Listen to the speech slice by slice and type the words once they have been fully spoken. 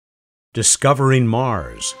Discovering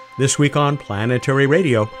Mars, this week on Planetary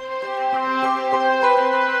Radio.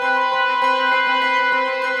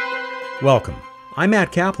 Welcome. I'm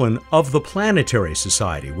Matt Kaplan of the Planetary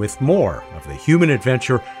Society with more of the human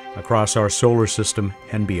adventure across our solar system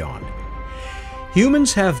and beyond.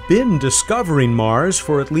 Humans have been discovering Mars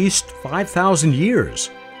for at least 5,000 years.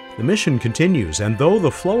 The mission continues, and though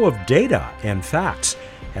the flow of data and facts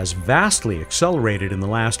has vastly accelerated in the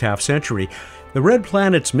last half-century, the red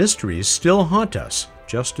planet's mysteries still haunt us,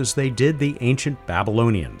 just as they did the ancient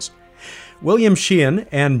Babylonians. William Sheehan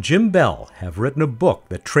and Jim Bell have written a book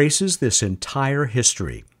that traces this entire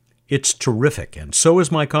history. It's terrific, and so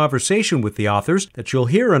is my conversation with the authors that you'll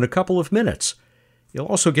hear in a couple of minutes. You'll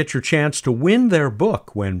also get your chance to win their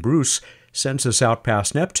book when Bruce sends us out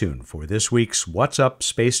past Neptune for this week's What's Up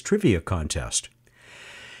Space Trivia contest.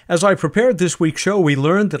 As I prepared this week's show, we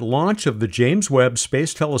learned that launch of the James Webb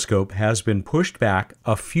Space Telescope has been pushed back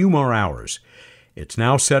a few more hours. It's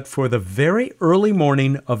now set for the very early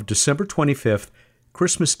morning of December 25th,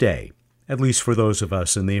 Christmas Day, at least for those of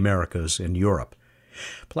us in the Americas and Europe.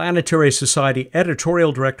 Planetary Society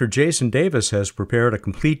editorial director Jason Davis has prepared a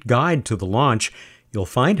complete guide to the launch. You'll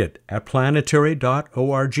find it at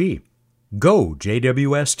planetary.org. Go,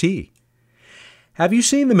 JWST! Have you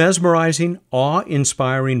seen the mesmerizing,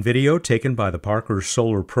 awe-inspiring video taken by the Parker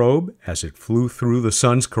Solar Probe as it flew through the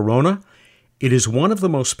sun's corona? It is one of the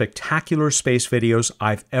most spectacular space videos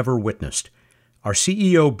I've ever witnessed. Our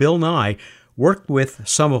CEO, Bill Nye, worked with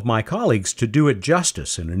some of my colleagues to do it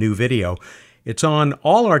justice in a new video. It's on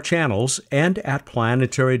all our channels and at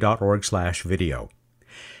planetary.org/video.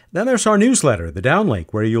 Then there's our newsletter, The Downlink,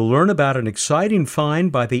 where you'll learn about an exciting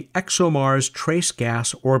find by the ExoMars Trace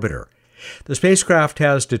Gas Orbiter. The spacecraft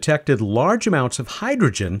has detected large amounts of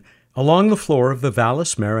hydrogen along the floor of the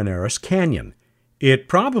Valles Marineris Canyon. It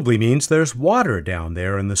probably means there's water down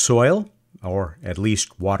there in the soil, or at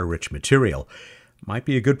least water-rich material. Might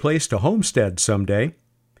be a good place to homestead someday.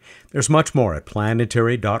 There's much more at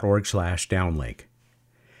planetary.org/downlink.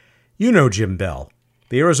 You know Jim Bell.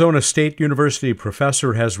 The Arizona State University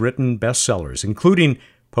professor has written bestsellers, including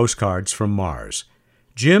Postcards from Mars.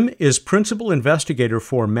 Jim is principal investigator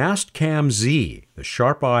for Mastcam-Z, the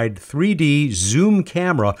sharp-eyed 3D zoom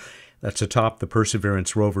camera that's atop the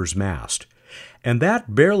Perseverance rover's mast. And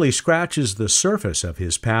that barely scratches the surface of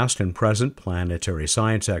his past and present planetary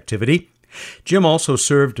science activity. Jim also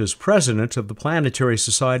served as president of the Planetary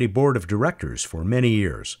Society Board of Directors for many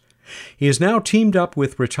years. He is now teamed up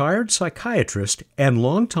with retired psychiatrist and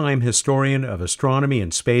longtime historian of astronomy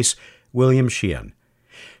and space, William Sheehan.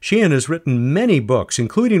 Sheehan has written many books,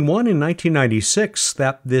 including one in 1996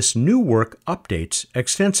 that this new work updates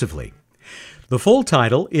extensively. The full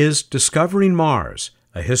title is Discovering Mars,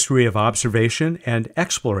 A History of Observation and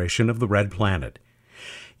Exploration of the Red Planet.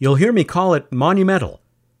 You'll hear me call it monumental.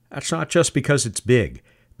 That's not just because it's big.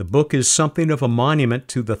 The book is something of a monument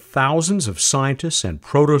to the thousands of scientists and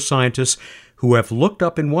proto-scientists who have looked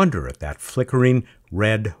up in wonder at that flickering,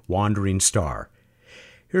 red, wandering star.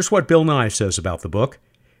 Here's what Bill Nye says about the book.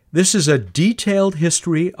 This is a detailed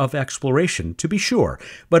history of exploration, to be sure,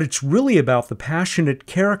 but it's really about the passionate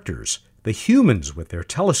characters, the humans with their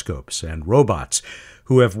telescopes and robots,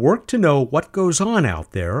 who have worked to know what goes on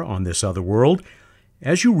out there on this other world.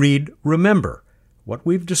 As you read, remember, what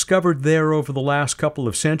we've discovered there over the last couple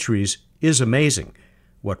of centuries is amazing.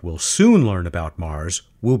 What we'll soon learn about Mars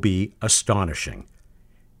will be astonishing.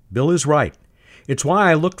 Bill is right. It's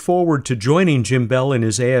why I looked forward to joining Jim Bell in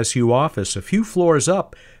his ASU office a few floors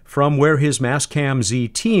up from where his Mastcam-Z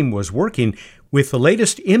team was working with the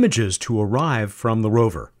latest images to arrive from the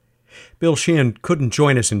rover. Bill Sheehan couldn't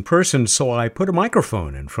join us in person, so I put a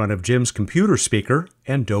microphone in front of Jim's computer speaker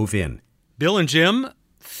and dove in. Bill and Jim,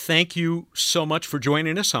 thank you so much for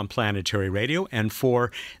joining us on Planetary Radio and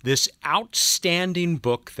for this outstanding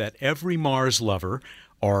book that every Mars lover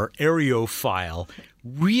or aerophile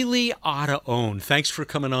really ought to own. Thanks for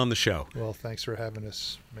coming on the show. Well, thanks for having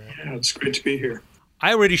us, man. Yeah, it's great to be here.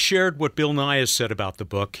 I already shared what Bill Nye has said about the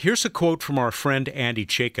book. Here's a quote from our friend Andy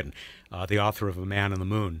Chaikin, the author of A Man on the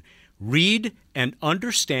Moon. Read and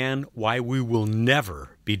understand why we will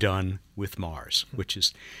never be done with Mars, which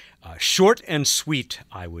is short and sweet,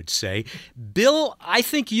 I would say. Bill, I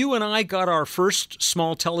think you and I got our first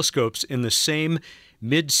small telescopes in the same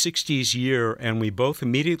mid-'60s year, and we both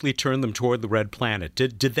immediately turned them toward the red planet.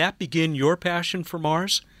 Did that begin your passion for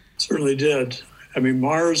Mars? Certainly did. I mean,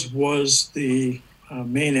 Mars was the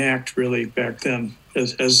main act, really, back then,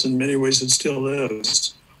 as in many ways it still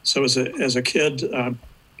is. So as a kid,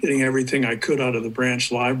 getting everything I could out of the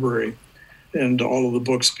branch library, and all of the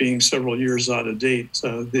books being several years out of date.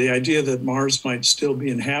 The idea that Mars might still be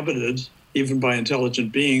inhabited, even by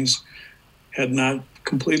intelligent beings, had not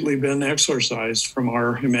completely been exorcised from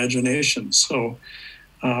our imagination. So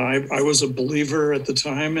I was a believer at the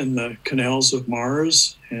time in the canals of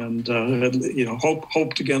Mars, and had,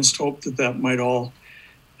 hoped against hope that might all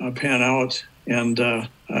pan out. And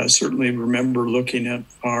I certainly remember looking at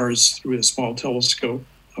Mars through a small telescope,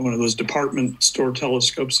 one of those department store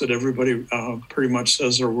telescopes that everybody pretty much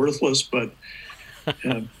says are worthless, but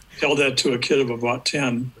tell that to a kid of about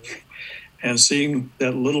 10, and seeing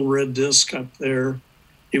that little red disc up there,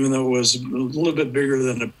 even though it was a little bit bigger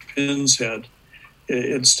than a pin's head,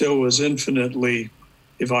 it still was infinitely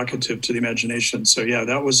evocative to the imagination. So yeah,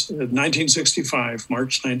 that was 1965,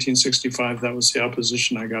 March 1965. That was the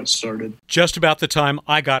opposition I got started. Just about the time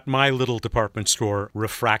I got my little department store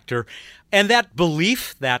refractor. And that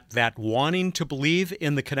belief, that wanting to believe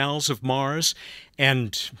in the canals of Mars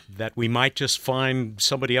and that we might just find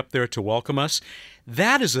somebody up there to welcome us,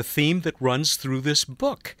 that is a theme that runs through this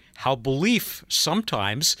book. How belief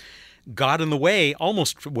sometimes got in the way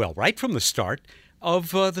almost, right from the start,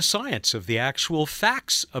 of the science, of the actual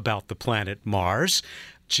facts about the planet Mars.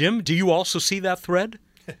 Jim, do you also see that thread?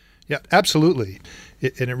 Yeah, absolutely.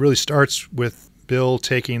 And it really starts with Bill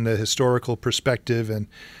taking the historical perspective. And,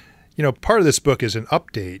 part of this book is an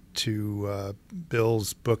update to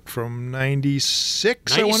Bill's book from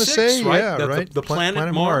 96, I want to say. Right? Yeah, right. The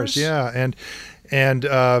planet Mars. Yeah, and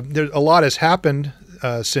there, a lot has happened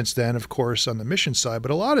since then, of course, on the mission side, but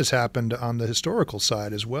a lot has happened on the historical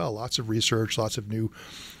side as well. Lots of research, lots of new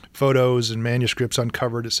photos and manuscripts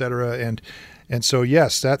uncovered, et cetera. And so,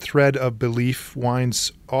 yes, that thread of belief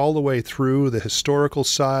winds all the way through the historical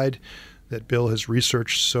side that Bill has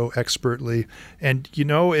researched so expertly. And,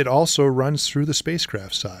 it also runs through the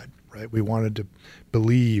spacecraft side, right? We wanted to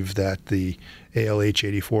believe that the ALH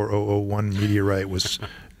 84001 meteorite was,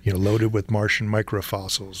 loaded with Martian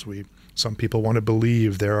microfossils. Some people want to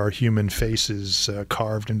believe there are human faces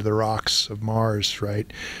carved into the rocks of Mars,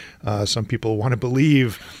 right? Some people want to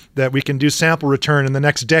believe that we can do sample return in the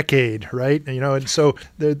next decade, right? And so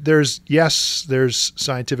there's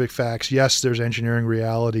scientific facts. Yes, there's engineering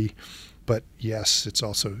reality. But yes, it's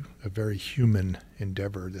also a very human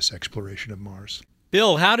endeavor, this exploration of Mars.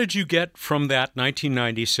 Bill, how did you get from that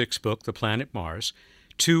 1996 book, The Planet Mars,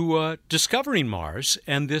 to discovering Mars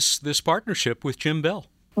and this partnership with Jim Bell?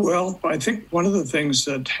 Well, I think one of the things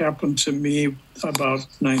that happened to me about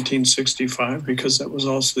 1965, because that was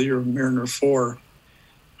also the year of Mariner 4,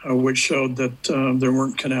 which showed that there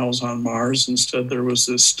weren't canals on Mars. Instead, there was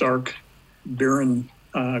this stark, barren,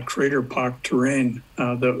 crater-pocked terrain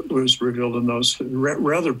that was revealed in those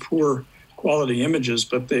rather poor quality images,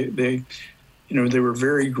 but they were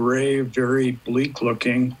very gray, very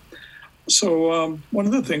bleak-looking. So one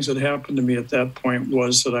of the things that happened to me at that point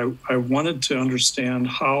was that I wanted to understand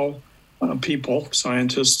how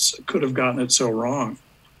scientists, could have gotten it so wrong.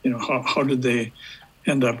 How did they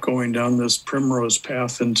end up going down this primrose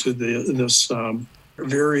path into this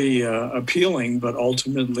very appealing but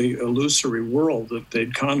ultimately illusory world that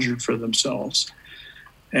they'd conjured for themselves?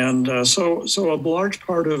 And so a large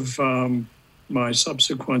part of my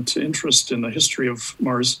subsequent interest in the history of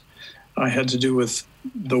Mars had to do with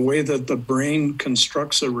the way that the brain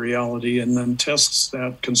constructs a reality and then tests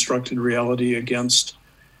that constructed reality against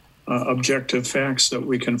objective facts that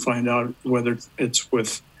we can find out, whether it's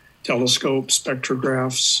with telescopes,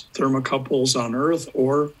 spectrographs, thermocouples on Earth,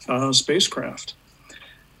 or spacecraft.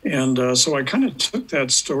 And so I kind of took that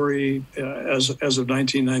story as of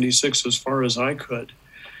 1996 as far as I could,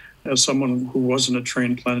 as someone who wasn't a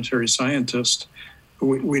trained planetary scientist.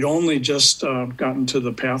 We'd only just gotten to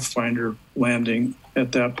the Pathfinder landing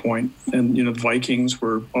at that point, and the Vikings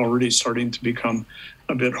were already starting to become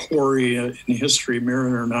a bit hoary in history.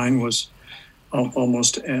 Mariner 9 was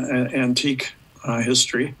almost antique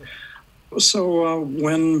history. So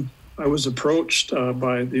when I was approached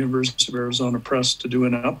by the University of Arizona Press to do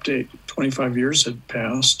an update, 25 years had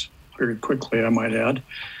passed very quickly, I might add,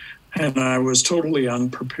 and I was totally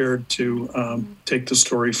unprepared to take the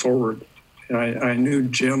story forward. I knew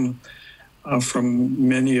Jim from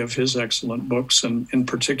many of his excellent books, and in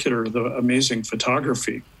particular the amazing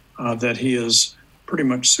photography that he has pretty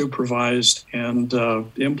much supervised and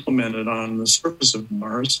implemented on the surface of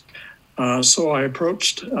Mars. So I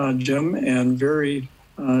approached Jim, and very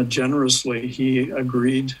generously he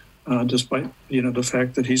agreed, despite the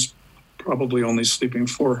fact that he's probably only sleeping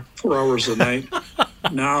four hours a night.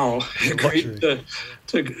 Now agreed to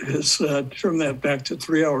trim that back to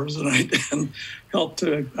 3 hours a night and help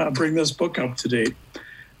to bring this book up to date.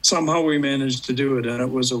 somehow we managed to do it, and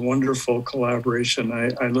it was a wonderful collaboration.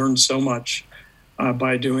 I learned so much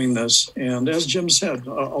by doing this. And as Jim said,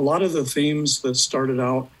 a lot of the themes that started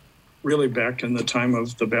out really back in the time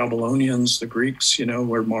of the Babylonians, the Greeks,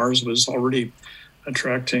 where Mars was already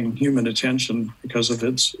attracting human attention because of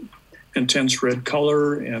its intense red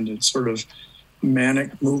color and its sort of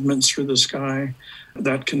manic movements through the sky.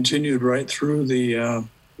 That continued right through the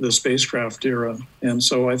spacecraft era. And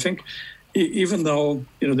so I think even though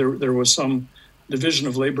there was some division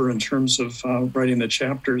of labor in terms of writing the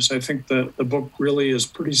chapters, I think that the book really is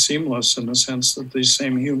pretty seamless in the sense that these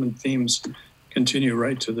same human themes continue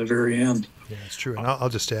right to the very end. Yeah, it's true. And I'll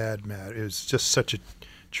just add, Matt, it was just such a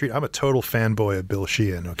treat. I'm a total fanboy of Bill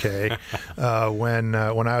Sheehan, okay? When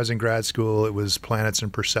I was in grad school, it was Planets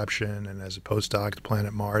and Perception, and as a postdoc, The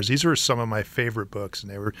Planet Mars. These were some of my favorite books, and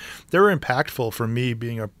they were impactful for me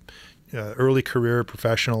being a early career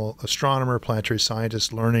professional astronomer, planetary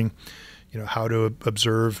scientist, learning how to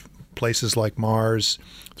observe places like Mars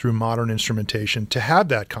through modern instrumentation, to have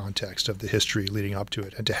that context of the history leading up to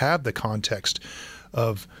it, and to have the context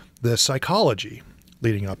of the psychology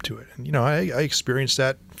leading up to it. And, I experienced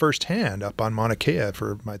that firsthand up on Mauna Kea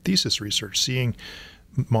for my thesis research, seeing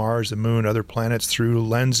Mars, the moon, other planets through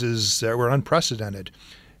lenses that were unprecedented.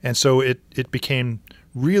 And so it became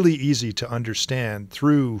really easy to understand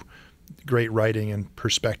through great writing and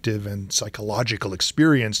perspective and psychological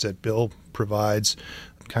experience that Bill provides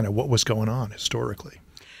kind of what was going on historically.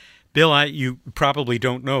 Bill, you probably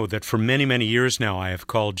don't know that for many, many years now I have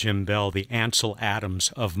called Jim Bell the Ansel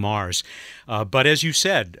Adams of Mars. But as you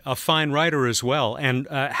said, a fine writer as well. And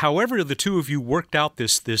however the two of you worked out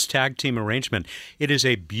this tag team arrangement, it is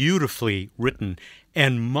a beautifully written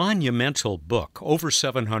and monumental book, over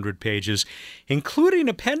 700 pages, including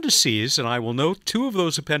appendices, and I will note two of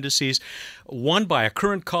those appendices, one by a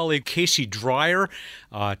current colleague, Casey Dreyer,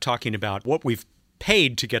 talking about what we've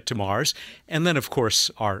paid to get to Mars, and then, of course,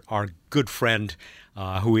 our good friend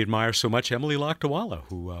who we admire so much, Emily Lakdawala,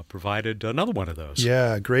 who provided another one of those.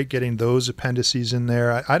 Yeah, great getting those appendices in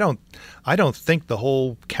there. I don't think the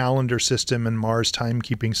whole calendar system and Mars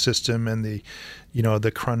timekeeping system and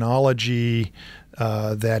the chronology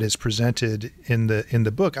that is presented in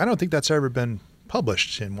the book, I don't think that's ever been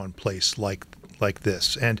published in one place like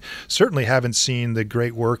this, and certainly haven't seen the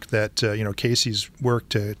great work that Casey's work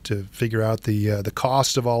to figure out the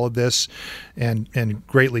cost of all of this, and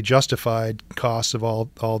greatly justified costs of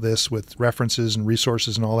all this with references and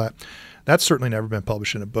resources and all that. That's certainly never been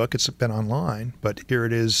published in a book. It's been online, but here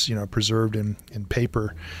it is, preserved in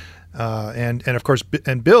paper. And of course,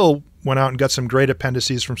 and Bill went out and got some great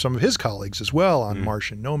appendices from some of his colleagues as well on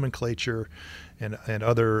Martian nomenclature and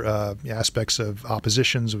other aspects of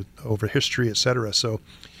oppositions over history, et cetera. So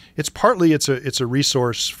it's a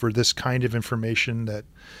resource for this kind of information that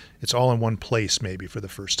it's all in one place maybe for the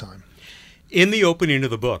first time. In the opening of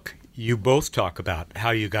the book, you both talk about how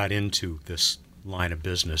you got into this line of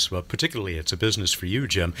business. Well, particularly it's a business for you,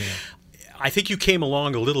 Jim. Yeah. I think you came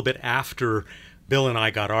along a little bit after Bill and I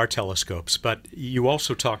got our telescopes, but you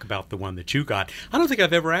also talk about the one that you got. I don't think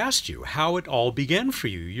I've ever asked you how it all began for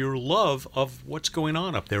you, your love of what's going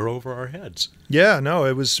on up there over our heads. Yeah, no,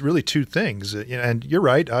 it was really two things. And you're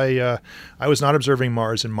right. I was not observing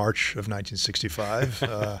Mars in March of 1965.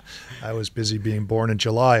 I was busy being born in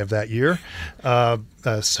July of that year. So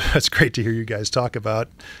it's great to hear you guys talk about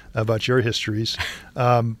your histories.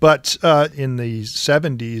 But in the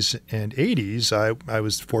 70s and 80s, I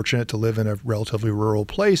was fortunate to live in a relatively rural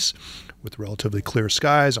place with relatively clear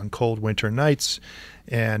skies on cold winter nights,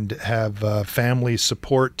 and have family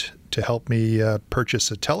support to help me purchase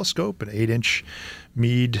a telescope, an 8-inch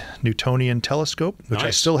Meade Newtonian telescope, which nice.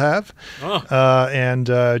 I still have. Oh. And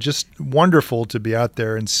just wonderful to be out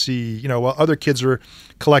there and see, while other kids were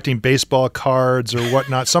collecting baseball cards or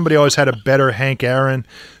whatnot, somebody always had a better Hank Aaron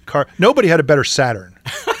card. Nobody had a better Saturn,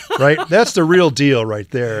 right? That's the real deal right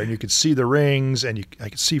there. And you could see the rings, and I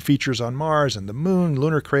could see features on Mars and the moon,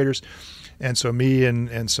 lunar craters. And so me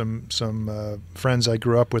and some friends I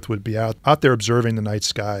grew up with would be out there observing the night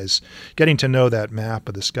skies, getting to know that map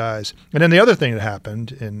of the skies. And then the other thing that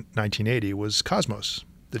happened in 1980 was Cosmos,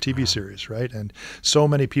 the TV series, right? And so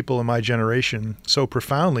many people in my generation so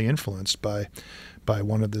profoundly influenced by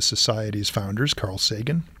one of the society's founders, Carl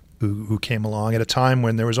Sagan, who came along at a time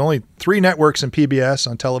when there was only 3 networks and PBS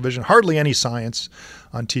on television, hardly any science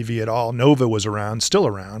on TV at all. Nova was around, still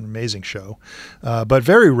around, amazing show, but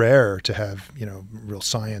very rare to have real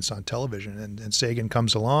science on television. And Sagan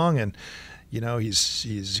comes along, and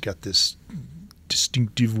he's got this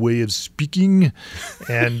distinctive way of speaking,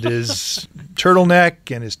 and his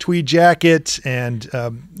turtleneck and his tweed jacket. And,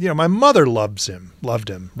 my mother loved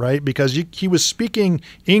him, right? Because he was speaking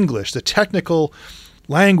English, the technical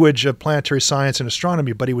language of planetary science and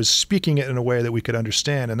astronomy, but he was speaking it in a way that we could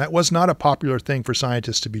understand. And that was not a popular thing for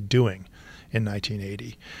scientists to be doing in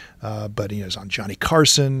 1980. But he was on Johnny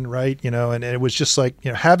Carson, right? And it was just like,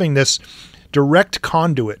 having this direct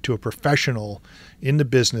conduit to a professional in the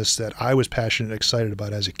business that I was passionate and excited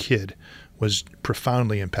about as a kid was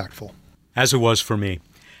profoundly impactful. As it was for me.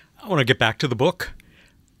 I want to get back to the book.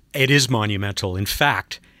 It is monumental. In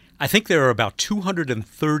fact, I think there are about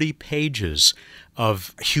 230 pages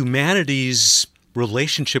of humanity's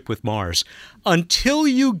relationship with Mars until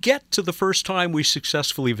you get to the first time we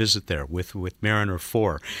successfully visit there with Mariner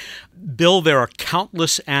 4. Bill, there are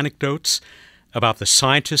countless anecdotes about the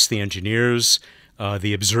scientists, the engineers,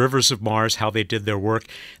 the observers of Mars, how they did their work.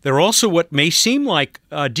 There are also what may seem like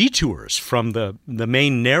detours from the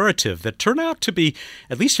main narrative that turn out to be,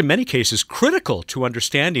 at least in many cases, critical to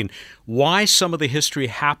understanding why some of the history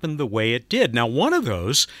happened the way it did. Now, one of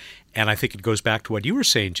those, and I think it goes back to what you were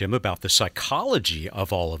saying, Jim, about the psychology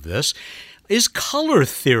of all of this, is color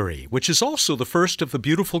theory, which is also the first of the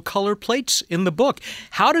beautiful color plates in the book.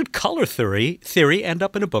 How did color theory end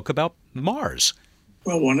up in a book about Mars?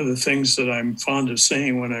 Well, one of the things that I'm fond of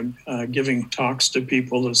saying when I'm giving talks to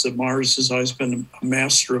people is that Mars has always been a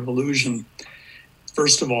master of illusion.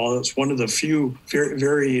 First of all, it's one of the few very,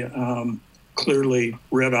 very clearly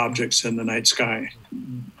red objects in the night sky.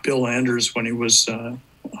 Bill Anders, when he was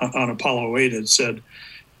on Apollo 8, had said,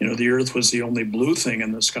 the Earth was the only blue thing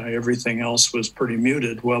in the sky. Everything else was pretty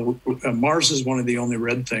muted. Well, Mars is one of the only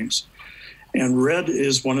red things. And red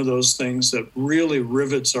is one of those things that really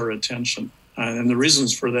rivets our attention. And the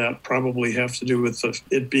reasons for that probably have to do with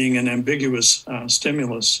it being an ambiguous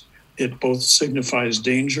stimulus. It both signifies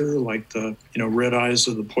danger, like the red eyes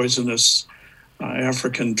of the poisonous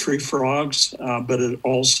African tree frogs, but it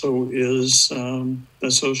also is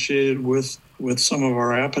associated with some of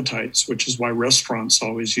our appetites, which is why restaurants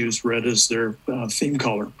always use red as their theme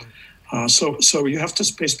color. So you have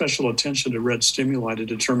to pay special attention to red stimuli to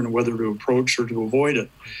determine whether to approach or to avoid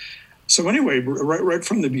it. So anyway, right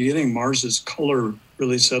from the beginning, Mars's color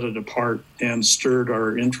really set it apart and stirred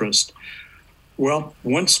our interest. Well,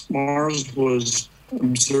 once Mars was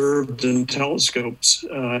observed in telescopes,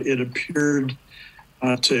 it appeared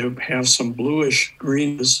to have some bluish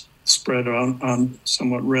greenness spread on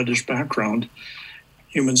somewhat reddish background.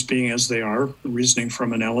 Humans being as they are, reasoning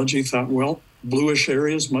from analogy, thought, well, bluish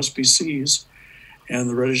areas must be seas and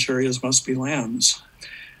the reddish areas must be lands.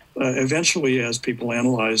 Eventually, as people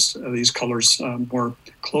analyzed these colors more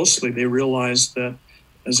closely, they realized that,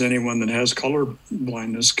 as anyone that has color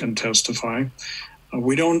blindness can testify,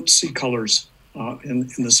 we don't see colors in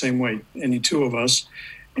the same way, any two of us.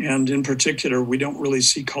 And in particular, we don't really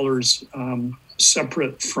see colors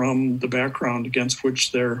separate from the background against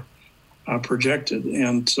which they're projected.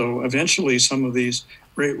 And so eventually some of these,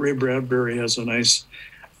 Ray Bradbury has a nice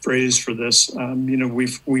phrase for this.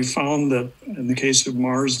 We found that in the case of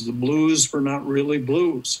Mars, the blues were not really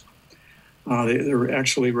blues. They were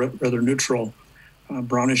actually rather neutral,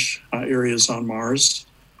 brownish areas on Mars,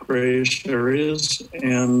 grayish areas,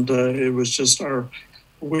 and it was just our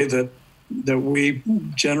way that we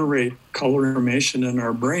generate color information in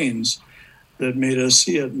our brains that made us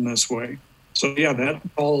see it in this way. So yeah, that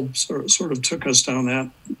all sort of took us down that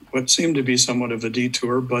what seemed to be somewhat of a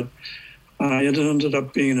detour, but it ended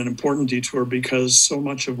up being an important detour because so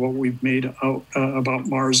much of what we've made out about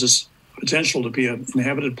Mars's potential to be an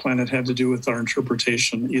inhabited planet had to do with our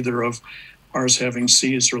interpretation, either of Mars having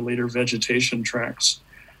seas or later vegetation tracts.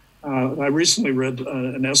 I recently read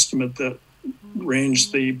an estimate that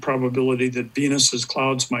ranged the probability that Venus's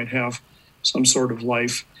clouds might have some sort of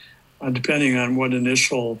life. Depending on what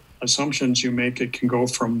initial assumptions you make, it can go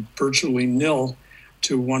from virtually nil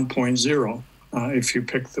to 1.0. If you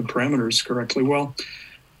pick the parameters correctly. Well,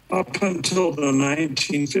 up until the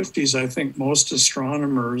 1950s, I think most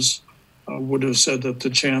astronomers would have said that the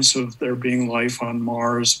chance of there being life on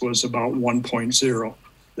Mars was about 1.0.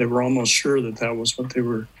 They were almost sure that that was what they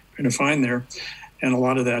were going to find there. And a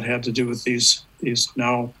lot of that had to do with these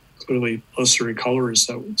now clearly illusory colors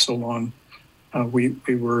that so long we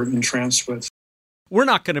were entranced with. We're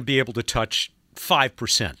not going to be able to touch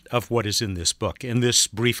 5% of what is in this book, in this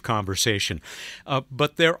brief conversation.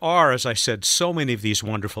 But there are, as I said, so many of these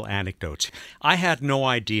wonderful anecdotes. I had no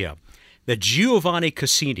idea that Giovanni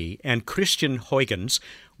Cassini and Christian Huygens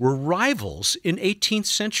were rivals in 18th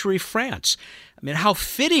century France. I mean, how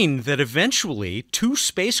fitting that eventually two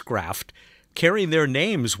spacecraft carrying their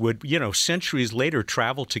names would, centuries later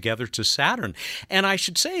travel together to Saturn. And I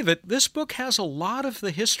should say that this book has a lot of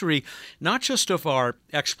the history, not just of our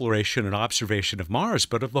exploration and observation of Mars,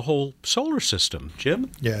 but of the whole solar system.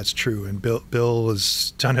 Jim? Yeah, it's true. And Bill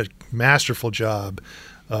has done a masterful job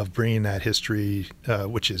of bringing that history,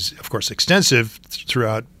 which is, of course, extensive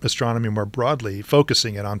throughout astronomy more broadly,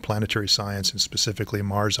 focusing it on planetary science and specifically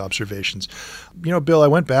Mars observations. Bill, I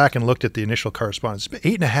went back and looked at the initial correspondence. It's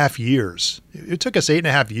been 8.5 years. It took us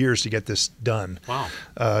 8.5 years to get this done. Wow.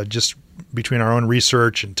 Just between our own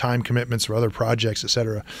research and time commitments for other projects, et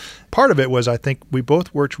cetera. Part of it was, I think, we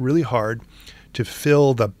both worked really hard to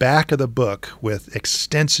fill the back of the book with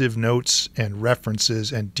extensive notes and references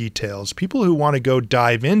and details. People who want to go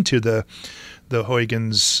dive into the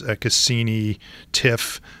Huygens, Cassini,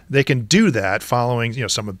 TIFF, they can do that following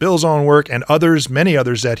some of Bill's own work and many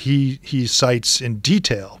others that he cites in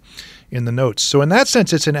detail in the notes. So in that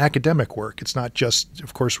sense, it's an academic work. It's not just,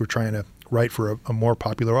 of course, we're trying to write for a more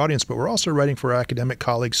popular audience, but we're also writing for academic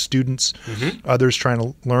colleagues, students, others trying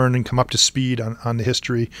to learn and come up to speed on the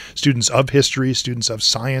history, students of history, students of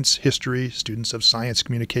science history, students of science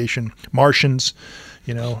communication, Martians,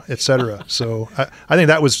 et cetera. So I think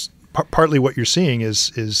that was partly what you're seeing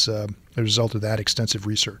is a result of that extensive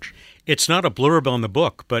research. It's not a blurb on the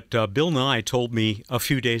book, but Bill Nye told me a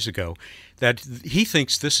few days ago that he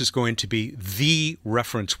thinks this is going to be the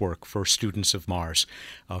reference work for students of Mars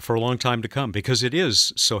for a long time to come, because it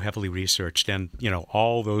is so heavily researched and,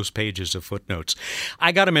 all those pages of footnotes.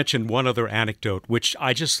 I got to mention one other anecdote, which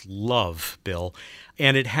I just love, Bill,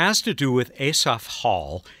 and it has to do with Asaph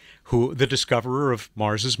Hall, the discoverer of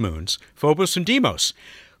Mars's moons, Phobos and Deimos,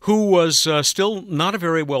 who was still not a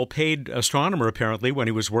very well-paid astronomer, apparently, when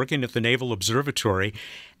he was working at the Naval Observatory.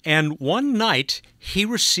 And one night, he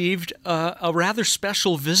received a rather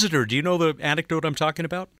special visitor. Do you know the anecdote I'm talking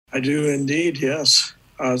about? I do indeed, yes.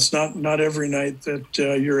 It's not every night that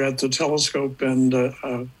you're at the telescope and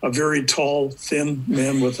a very tall, thin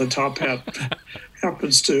man with a top hat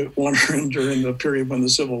happens to wander in during the period when the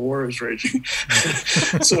Civil War is raging.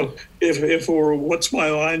 So if it were What's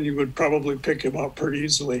My Line, you would probably pick him up pretty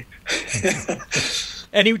easily.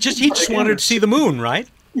 And he just wanted to see the moon, right?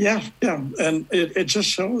 Yeah. And it just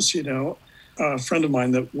shows, a friend of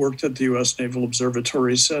mine that worked at the U.S. Naval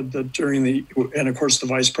Observatory said that and of course the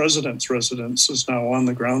vice president's residence is now on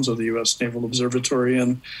the grounds of the U.S. Naval Observatory,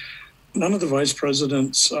 and none of the vice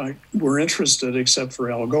presidents were interested except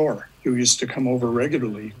for Al Gore, who used to come over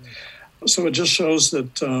regularly. So it just shows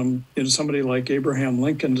that somebody like Abraham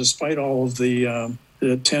Lincoln, despite all of the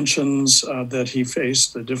tensions that he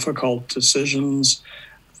faced, the difficult decisions,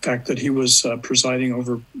 the fact that he was presiding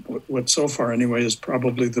over what so far anyway is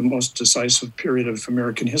probably the most decisive period of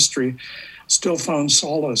American history, still found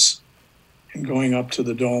solace in going up to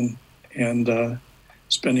the dome and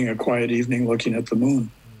spending a quiet evening looking at the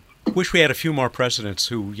moon. Wish we had a few more presidents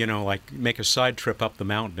who, make a side trip up the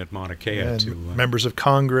mountain at Mauna Kea and to members of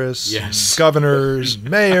Congress, yes, governors,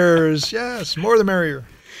 mayors. Yes, more the merrier.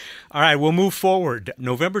 All right, we'll move forward.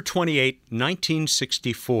 November 28,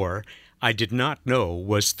 1964, I did not know,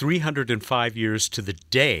 was 305 years to the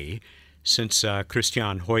day since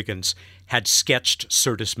Christian Huygens had sketched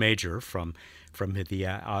Syrtis Major from the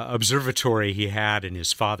observatory he had in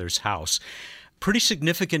his father's house. Pretty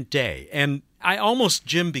significant day. And I almost,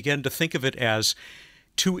 Jim, began to think of it as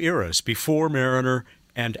two eras, before Mariner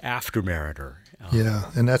and after Mariner. Yeah,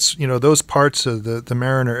 and that's, those parts of the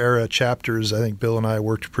Mariner era chapters, I think Bill and I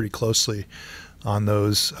worked pretty closely on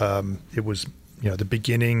those. It was, the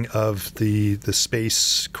beginning of the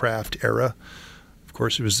spacecraft era. Of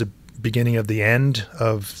course, it was the beginning of the end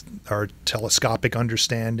of our telescopic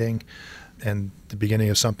understanding and the beginning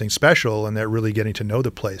of something special, and they're really getting to know the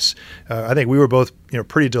place. I think we were both,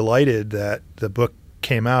 pretty delighted that the book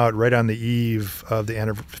came out right on the eve of the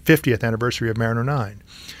 50th anniversary of Mariner 9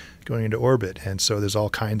 going into orbit. And so there's all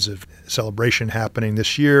kinds of celebration happening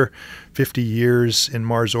this year, 50 years in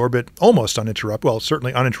Mars orbit, almost uninterrupted. Well,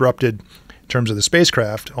 certainly uninterrupted in terms of the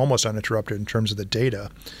spacecraft, almost uninterrupted in terms of the data.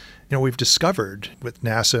 We've discovered with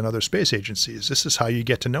NASA and other space agencies, this is how you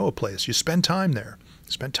get to know a place. You spend time there.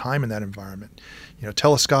 Spend time in that environment.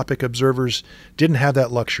 Telescopic observers didn't have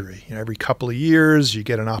that luxury. Every couple of years you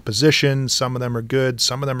get an opposition. Some of them are good,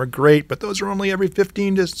 some of them are great, but those are only every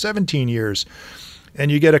 15 to 17 years.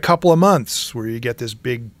 And you get a couple of months where you get this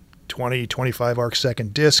big 20, 25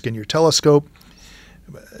 arc-second disk in your telescope,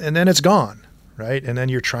 and then it's gone, right? And then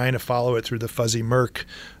you're trying to follow it through the fuzzy murk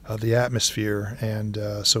of the atmosphere. And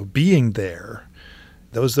so being there,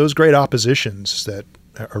 those great oppositions that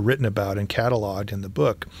are written about and cataloged in the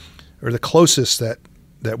book are the closest that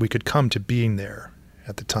we could come to being there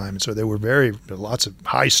at the time. And so they were lots of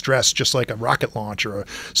high stress, just like a rocket launch or a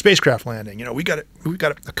spacecraft landing. We got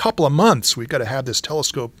a couple of months. We've got to have this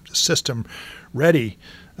telescope system ready.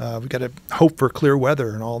 We've got to hope for clear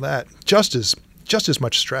weather and all that. Just as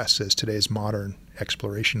much stress as today's modern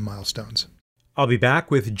exploration milestones. I'll be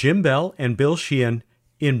back with Jim Bell and Bill Sheehan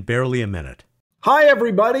in barely a minute. Hi,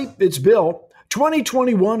 everybody. It's Bill.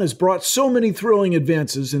 2021 has brought so many thrilling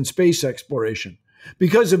advances in space exploration.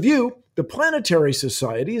 Because of you, the Planetary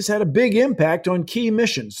Society has had a big impact on key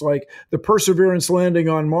missions like the Perseverance landing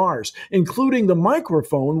on Mars, including the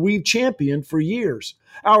microphone we've championed for years.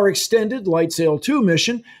 Our extended LightSail 2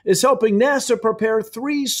 mission is helping NASA prepare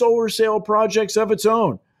 3 solar sail projects of its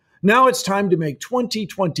own. Now it's time to make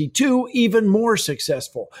 2022 even more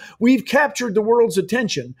successful. We've captured the world's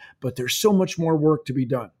attention, but there's so much more work to be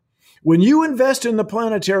done. When you invest in the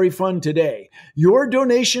Planetary Fund today, your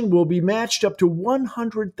donation will be matched up to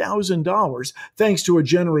 $100,000 thanks to a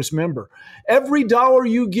generous member. Every dollar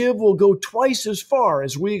you give will go twice as far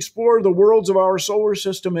as we explore the worlds of our solar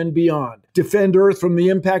system and beyond, defend Earth from the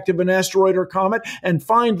impact of an asteroid or comet, and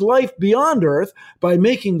find life beyond Earth by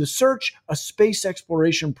making the search a space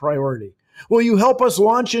exploration priority. Will you help us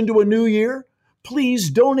launch into a new year? Please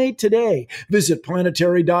donate today. Visit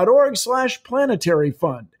planetary.org/planetary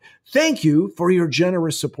fund. Thank you for your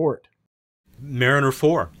generous support. Mariner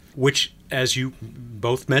 4, which, as you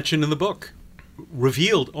both mentioned in the book,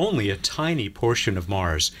 revealed only a tiny portion of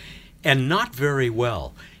Mars, and not very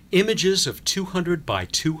well. Images of 200 by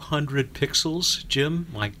 200 pixels. Jim,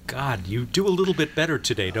 my God, you do a little bit better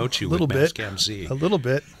today, don't you? A little bit. A little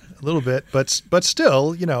bit. But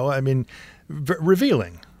still,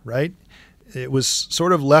 revealing, right? It was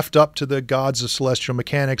sort of left up to the gods of celestial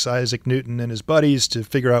mechanics, Isaac Newton and his buddies, to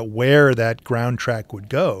figure out where that ground track would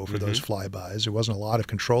go for those flybys. There wasn't a lot of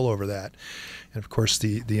control over that. And, of course,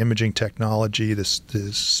 the imaging technology, the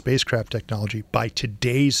spacecraft technology, by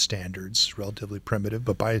today's standards, relatively primitive,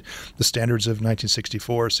 but by the standards of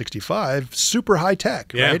 1964, 65, super high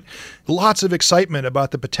tech, right? Lots of excitement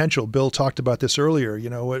about the potential. Bill talked about this earlier.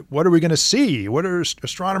 What are we going to see? What are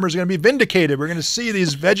astronomers going to be vindicated? We're going to see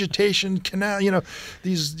these vegetation canal,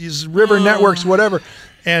 these river networks, whatever.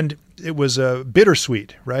 And it was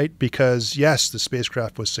bittersweet, right? Because, yes, the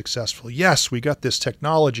spacecraft was successful. Yes, we got this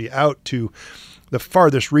technology out to the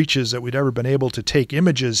farthest reaches that we'd ever been able to take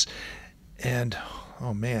images. And,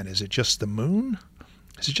 oh, man, is it just the moon?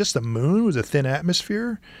 Is it just the moon with a thin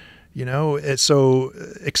atmosphere? It's so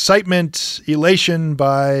excitement, elation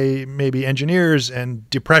by maybe engineers, and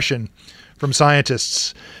depression from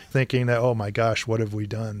scientists, thinking that, oh my gosh, what have we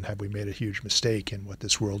done? Have we made a huge mistake in what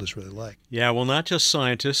this world is really like? Yeah, well, not just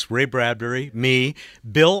scientists, Ray Bradbury, me,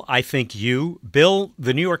 Bill, I think you. Bill,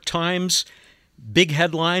 the New York Times, big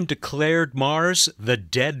headline, declared Mars the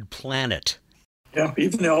dead planet. Yeah,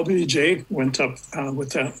 even LBJ went up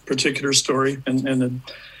with that particular story and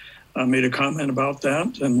made a comment about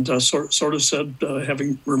that, and sort of said,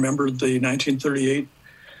 having remembered the 1938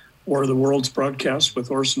 War of the Worlds broadcast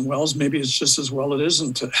with Orson Welles, maybe it's just as well it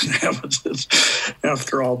isn't to have it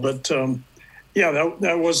after all. But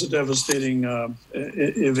that was a devastating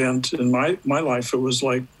event in my life. It was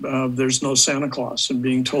like there's no Santa Claus, and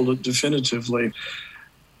being told it definitively.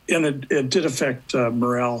 And it did affect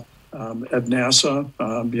morale at NASA.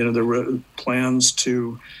 There were plans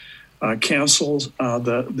to cancel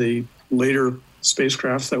the later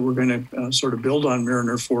spacecraft that were going to sort of build on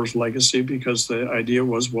Mariner 4's legacy, because the idea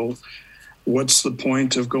was, well, what's the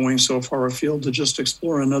point of going so far afield to just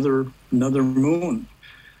explore another moon?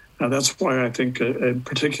 Now, that's why I think in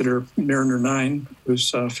particular Mariner 9,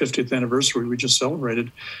 whose 50th anniversary we just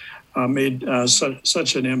celebrated, made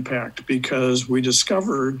such an impact, because we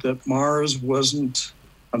discovered that Mars wasn't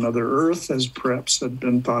another Earth, as perhaps had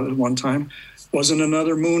been thought at one time, wasn't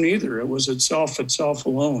another moon either. It was itself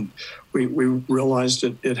alone. We realized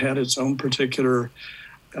it had its own particular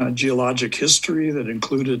geologic history that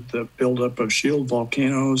included the buildup of shield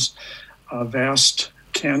volcanoes, vast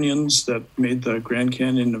canyons that made the Grand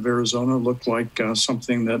Canyon of Arizona look like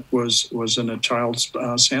something that was in a child's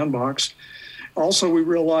sandbox. Also, we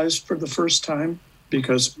realized for the first time,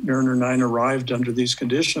 because Mariner 9 arrived under these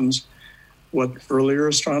conditions, what earlier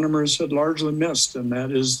astronomers had largely missed, and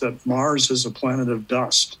that is that Mars is a planet of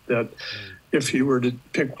dust. That if you were to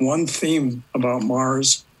pick one theme about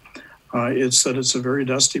Mars, it's that it's a very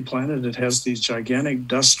dusty planet. It has these gigantic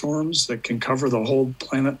dust storms that can cover the whole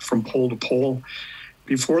planet from pole to pole.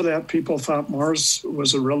 Before that, people thought Mars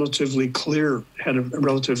was had a relatively clear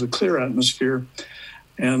atmosphere.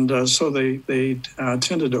 And so they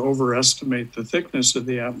tended to overestimate the thickness of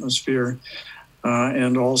the atmosphere.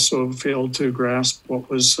 and also failed to grasp what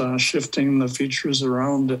was shifting the features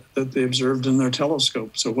around that they observed in their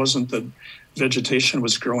telescope. So it wasn't that vegetation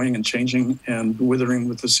was growing and changing and withering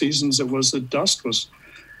with the seasons. It was that dust was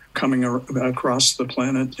coming across the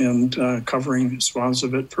planet and covering swaths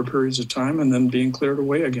of it for periods of time and then being cleared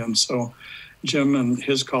away again. So Jim and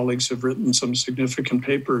his colleagues have written some significant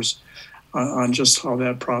papers on just how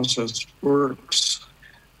that process works.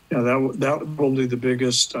 Yeah, that will be the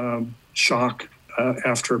biggest shock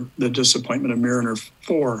after the disappointment of Mariner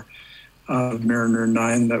 4, Mariner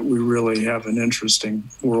 9, that we really have an interesting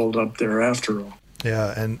world up there after all.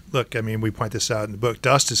 Yeah, and look, I mean, we point this out in the book.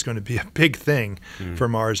 Dust is going to be a big thing for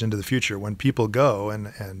Mars into the future. When people go,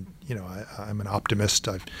 and you know, I'm an optimist.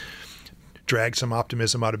 I've dragged some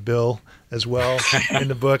optimism out of Bill as well in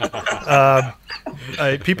the book.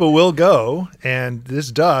 People will go, and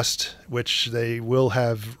this dust, which they will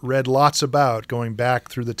have read lots about going back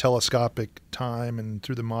through the telescopic time and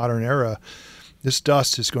through the modern era, this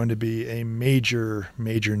dust is going to be a major,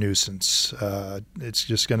 major nuisance. It's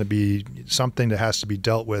just going to be something that has to be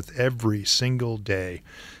dealt with every single day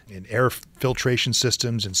in air filtration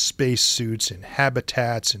systems, in space suits, in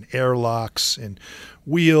habitats, in airlocks, in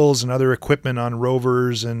wheels and other equipment on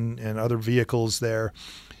rovers and other vehicles there.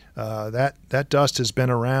 That dust has been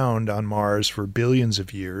around on Mars for billions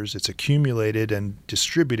of years. It's accumulated and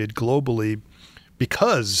distributed globally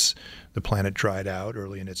because the planet dried out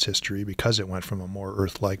early in its history, because it went from a more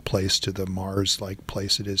Earth-like place to the Mars-like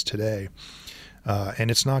place it is today.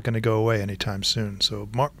 And it's not going to go away anytime soon. So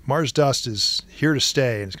Mars dust is here to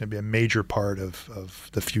stay, and it's going to be a major part of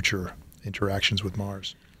the future interactions with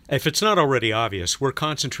Mars. If it's not already obvious, we're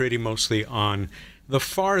concentrating mostly on the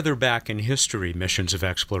farther back in history missions of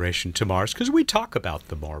exploration to Mars, because we talk about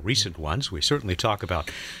the more recent ones. We certainly talk about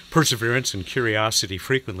Perseverance and Curiosity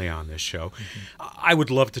frequently on this show. Mm-hmm. I would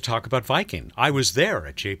love to talk about Viking. I was there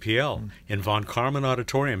at JPL in Von Karman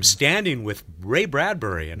Auditorium, standing with Ray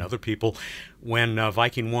Bradbury and other people when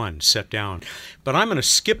Viking 1 set down. But I'm going to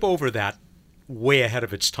skip over that way ahead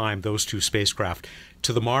of its time, those two spacecraft,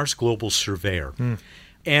 to the Mars Global Surveyor.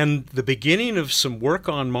 And the beginning of some work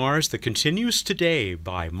on Mars that continues today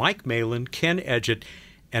by Mike Malin, Ken Edgett,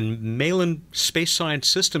 and Malin Space Science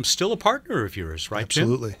Systems, still a partner of yours, right,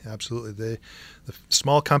 Absolutely, Jim? Absolutely. The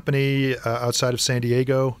small company outside of San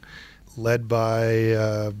Diego, led by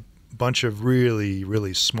a bunch of really,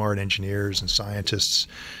 really smart engineers and scientists.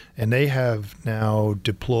 And they have now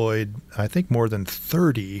deployed, I think, more than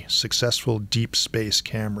 30 successful deep space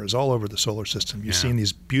cameras all over the solar system. You've seen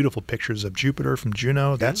these beautiful pictures of Jupiter from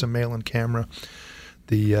Juno. That's a Malin camera.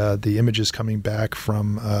 The images coming back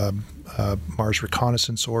from Mars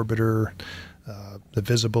Reconnaissance Orbiter, the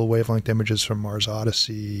visible wavelength images from Mars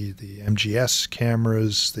Odyssey, the MGS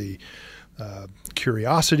cameras, the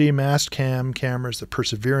Curiosity Mastcam cameras, the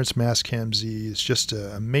Perseverance Mastcam Z. It's just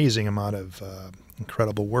an amazing amount of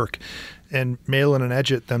incredible work. And Malin and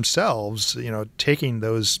Edgett themselves, taking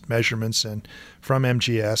those measurements and from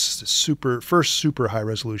MGS, first super high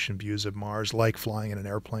resolution views of Mars, like flying in an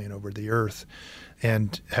airplane over the Earth,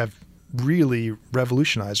 and have really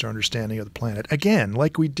revolutionized our understanding of the planet. Again,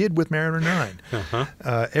 like we did with Mariner 9.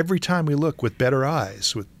 Every time we look with better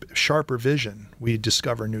eyes, with sharper vision, we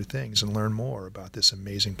discover new things and learn more about this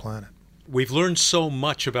amazing planet. We've learned so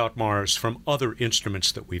much about Mars from other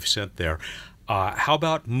instruments that we've sent there. How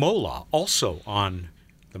about MOLA, also on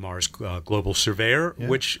the Mars Global Surveyor,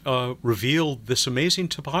 which revealed this amazing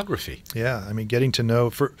topography? Yeah, I mean, getting to know,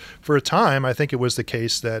 for a time, I think it was the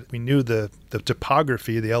case that we knew the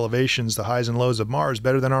topography, the elevations, the highs and lows of Mars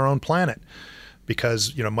better than our own planet,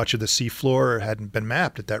 because much of the seafloor hadn't been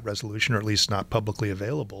mapped at that resolution, or at least not publicly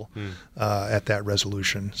available at that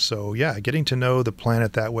resolution. So getting to know the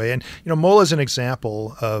planet that way. And MOLA is an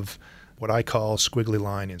example of what I call squiggly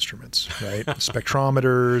line instruments, right?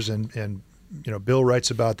 Spectrometers, and Bill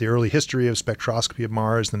writes about the early history of spectroscopy of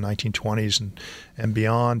Mars in the 1920s and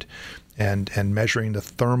beyond, and measuring the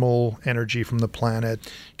thermal energy from the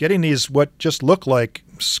planet, getting these what just look like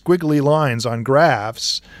squiggly lines on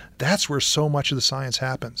graphs. That's where so much of the science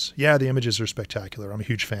happens. Yeah, the images are spectacular. I'm a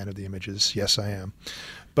huge fan of the images. Yes, I am.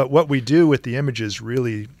 But what we do with the images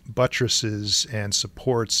really buttresses and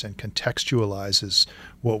supports and contextualizes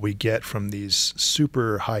what we get from these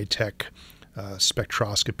super high-tech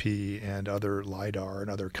spectroscopy and other LIDAR and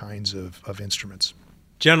other kinds of instruments.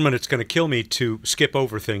 Gentlemen, it's going to kill me to skip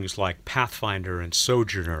over things like Pathfinder and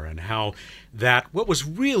Sojourner and how that, what was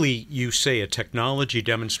really, you say, a technology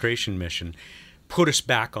demonstration mission, put us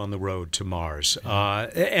back on the road to Mars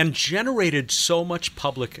and generated so much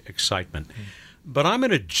public excitement. But I'm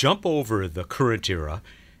going to jump over the current era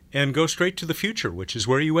and go straight to the future, which is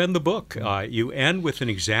where you end the book. You end with an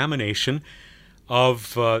examination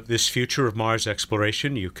of this future of Mars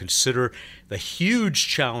exploration. You consider the huge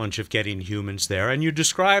challenge of getting humans there, and you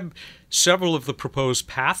describe several of the proposed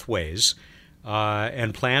pathways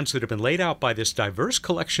and plans that have been laid out by this diverse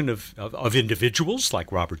collection of individuals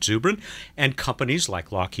like Robert Zubrin and companies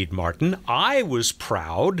like Lockheed Martin. I was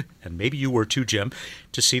proud, and maybe you were too, Jim,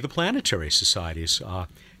 to see the Planetary Society's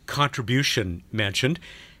contribution mentioned.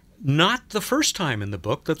 Not the first time in the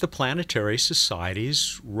book that the Planetary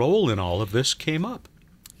Society's role in all of this came up.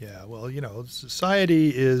 Yeah, well,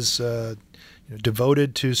 society is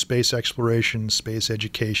devoted to space exploration, space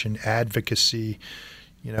education, advocacy.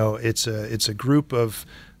 It's a group of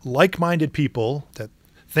like-minded people that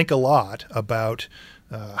think a lot about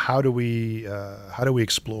how do we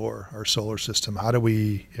explore our solar system? How do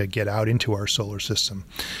we get out into our solar system?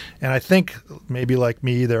 And I think maybe like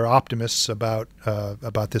me, they're optimists about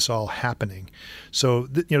this all happening. So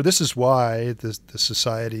this is why the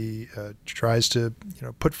society tries to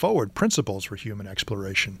put forward principles for human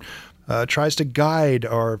exploration, tries to guide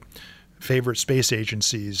our favorite space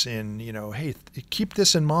agencies in, hey, keep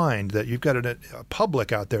this in mind, that you've got a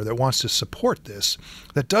public out there that wants to support this,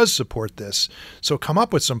 that does support this. So come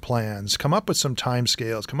up with some plans, come up with some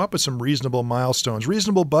timescales, come up with some reasonable milestones,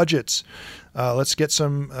 reasonable budgets. Let's get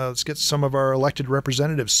some of our elected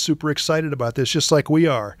representatives super excited about this, just like we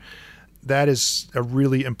are. That is a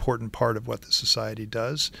really important part of what the society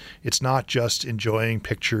does. It's not just enjoying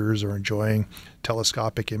pictures or enjoying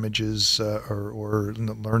telescopic images or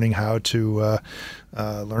learning how to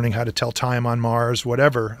tell time on Mars,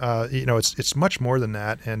 whatever. It's much more than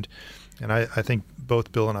that. And I think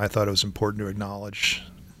both Bill and I thought it was important to acknowledge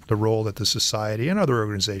the role that the society and other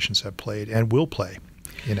organizations have played and will play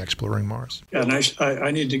in exploring Mars. Yeah, and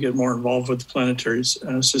I need to get more involved with the Planetary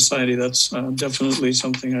Society. That's definitely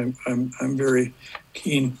something I'm very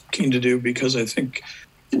keen to do, because I think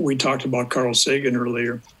we talked about Carl Sagan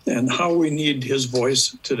earlier and how we need his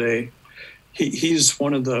voice today. He's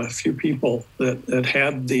one of the few people that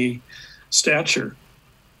had the stature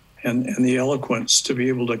and the eloquence to be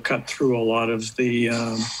able to cut through a lot of the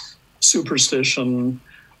superstition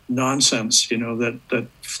nonsense, that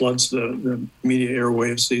floods the media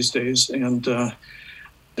airwaves these days. And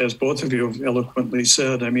as both of you have eloquently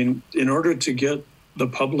said, in order to get the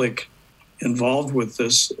public involved with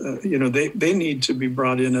this, they need to be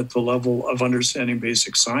brought in at the level of understanding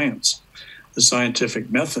basic science, the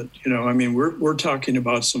scientific method. We're talking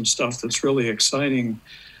about some stuff that's really exciting,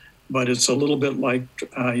 but it's a little bit like,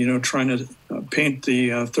 trying to paint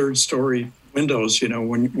the third story windows,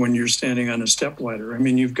 when you're standing on a stepladder.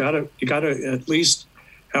 You got to at least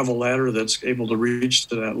have a ladder that's able to reach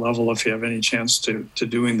to that level if you have any chance to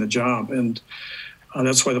doing the job. And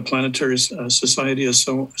that's why the Planetary Society is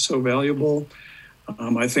so valuable.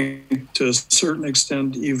 I think to a certain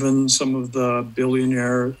extent, even some of the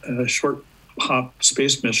billionaire short hop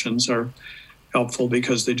space missions are helpful,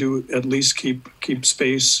 because they do at least keep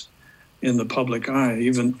space in the public eye,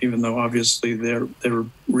 even though obviously they're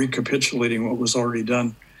recapitulating what was already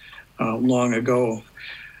done long ago.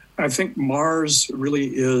 I think Mars really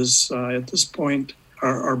is, at this point,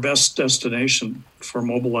 our best destination for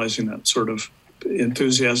mobilizing that sort of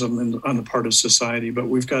enthusiasm on the part of society. But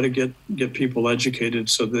we've got to get people educated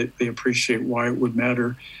so that they appreciate why it would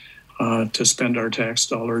matter to spend our tax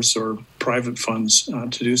dollars or private funds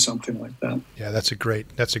to do something like that. Yeah, that's a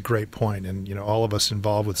great point. And all of us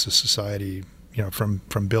involved with the society,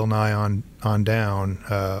 from Bill Nye on down,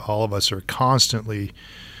 all of us are constantly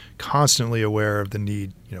aware of the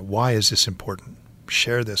need. Why is this important?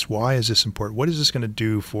 Share this. Why is this important? What is this going to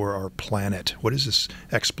do for our planet? What is this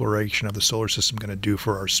exploration of the solar system going to do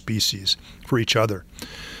for our species, for each other?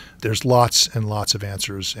 There's lots and lots of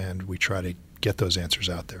answers, and we try to get those answers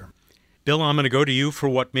out there. Bill, I'm going to go to you for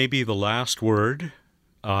what may be the last word,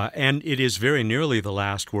 and it is very nearly the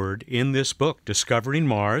last word in this book, Discovering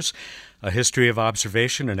Mars, A History of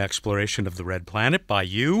Observation and Exploration of the Red Planet, by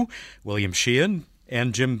you, William Sheehan,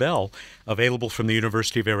 and Jim Bell, available from the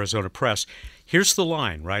University of Arizona Press. Here's the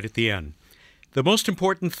line right at the end. The most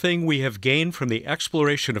important thing we have gained from the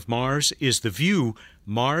exploration of Mars is the view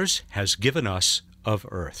Mars has given us of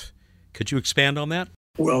Earth. Could you expand on that?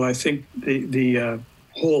 Well, I think the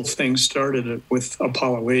whole thing started with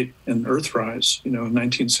Apollo 8 and Earthrise, in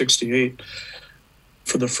 1968.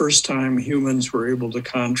 For the first time, humans were able to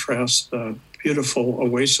contrast the beautiful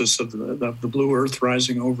oasis of the blue Earth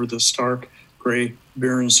rising over the stark, gray,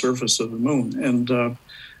 barren surface of the moon. And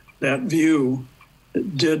that view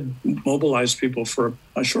did mobilize people for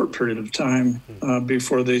a short period of time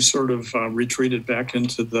before they sort of retreated back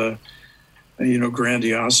into the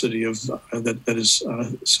grandiosity of that is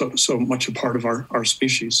so much a part of our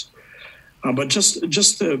species. But just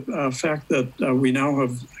the fact that we now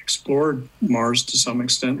have explored Mars to some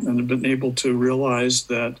extent and have been able to realize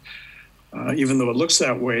that even though it looks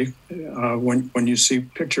that way, when you see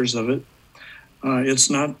pictures of it, it's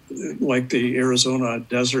not like the Arizona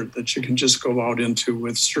desert that you can just go out into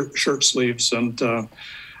with shirt sleeves and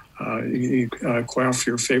quaff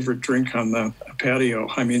your favorite drink on the patio.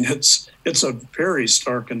 I mean, it's a very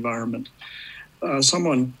stark environment.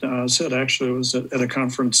 Someone said, actually, it was at a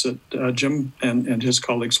conference that Jim and his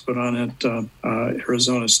colleagues put on at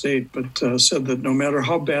Arizona State, but said that no matter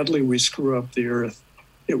how badly we screw up the Earth,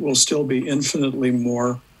 it will still be infinitely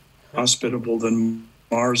more hospitable than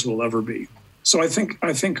Mars will ever be. So I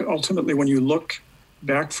think ultimately when you look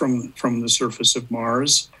back from the surface of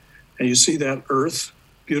Mars and you see that Earth,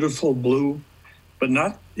 beautiful blue, but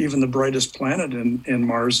not even the brightest planet in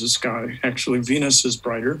Mars' sky. Actually, Venus is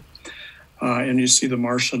brighter. And you see the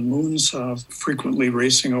Martian moons frequently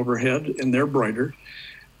racing overhead, and they're brighter.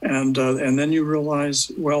 And then you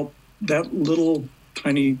realize, well, that little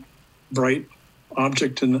tiny bright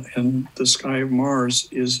object in the sky of Mars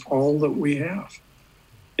is all that we have,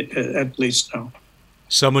 at least now.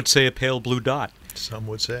 Some would say a pale blue dot. Some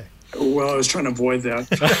would say. Well, I was trying to avoid that.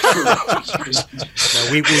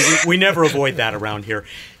 No, we never avoid that around here.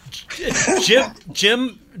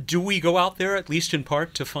 Jim, do we go out there at least in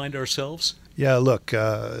part to find ourselves? Yeah, look,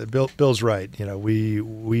 Bill's right.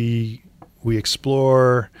 We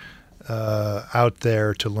explore out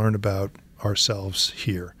there to learn about ourselves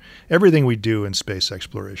here. Everything we do in space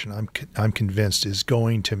exploration, I'm convinced, is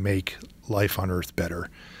going to make life on Earth better.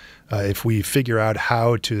 If we figure out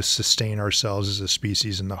how to sustain ourselves as a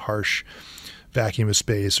species in the harsh vacuum of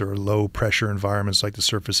space or low pressure environments like the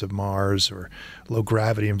surface of Mars or low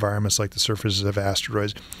gravity environments like the surfaces of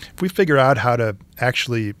asteroids, if we figure out how to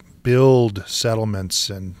actually build settlements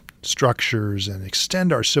and structures and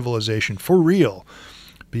extend our civilization for real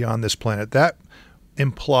beyond this planet, that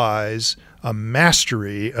implies a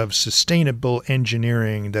mastery of sustainable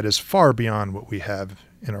engineering that is far beyond what we have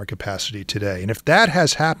in our capacity today. And if that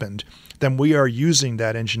has happened, then we are using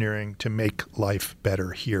that engineering to make life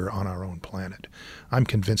better here on our own planet. I'm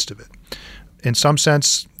convinced of it. In some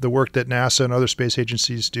sense, the work that NASA and other space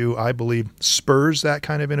agencies do, I believe, spurs that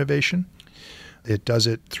kind of innovation. It does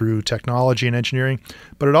it through technology and engineering,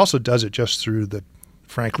 but it also does it just through the,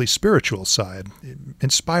 frankly, spiritual side,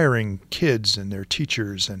 inspiring kids and their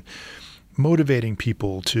teachers and motivating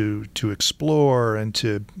people to explore and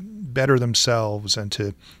to better themselves and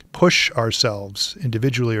to push ourselves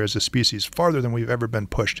individually or as a species farther than we've ever been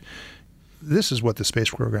pushed. This is what the space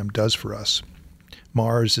program does for us.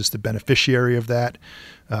 Mars is the beneficiary of that,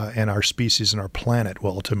 and our species and our planet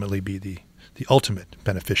will ultimately be the ultimate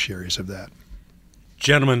beneficiaries of that.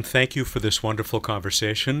 Gentlemen, thank you for this wonderful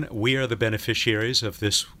conversation. We are the beneficiaries of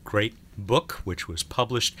this great book, which was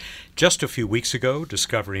published just a few weeks ago,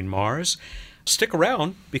 Discovering Mars. Stick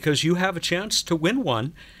around because you have a chance to win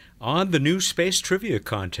one on the new Space Trivia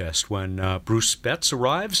Contest when Bruce Betts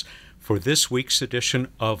arrives for this week's edition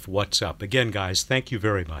of What's Up. Again, guys, thank you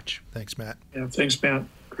very much. Thanks, Matt. Yeah, thanks, Matt.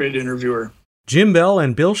 Great interviewer. Jim Bell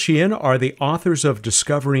and Bill Sheehan are the authors of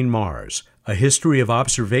Discovering Mars, A History of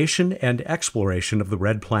Observation and Exploration of the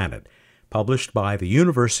Red Planet, published by the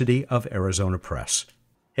University of Arizona Press.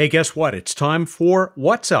 Hey, guess what? It's time for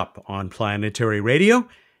What's Up on Planetary Radio.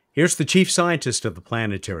 Here's the chief scientist of the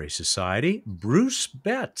Planetary Society, Bruce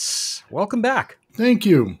Betts. Welcome back. Thank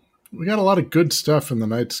you. We got a lot of good stuff in the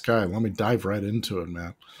night sky. Let me dive right into it,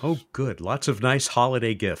 Matt. Oh, good. Lots of nice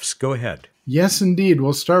holiday gifts. Go ahead. Yes, indeed.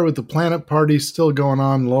 We'll start with the planet party still going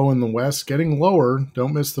on low in the west, getting lower.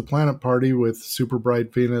 Don't miss the planet party with super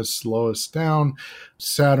bright Venus lowest down,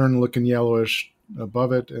 Saturn looking yellowish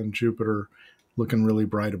above it, and Jupiter looking really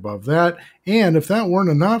bright above that. And if that weren't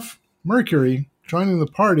enough, Mercury joining the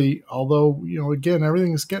party, although, again,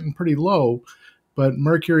 everything is getting pretty low, but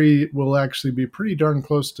Mercury will actually be pretty darn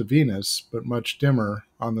close to Venus, but much dimmer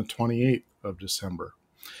on the 28th of December.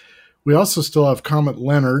 We also still have Comet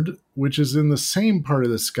Leonard, which is in the same part of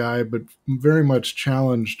the sky, but very much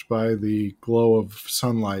challenged by the glow of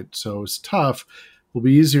sunlight. So it's tough. It will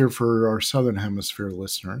be easier for our Southern Hemisphere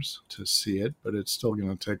listeners to see it, but it's still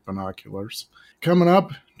going to take binoculars. Coming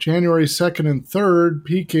up, January 2nd and 3rd,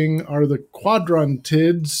 peaking are the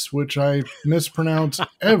Quadrantids, which I mispronounce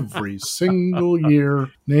every single year,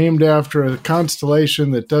 named after a constellation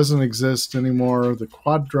that doesn't exist anymore, the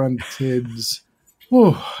Quadrantids.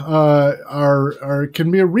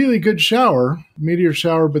 Can be a really good meteor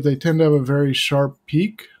shower, but they tend to have a very sharp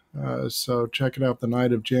peak. So check it out the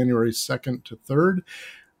night of January 2nd to 3rd.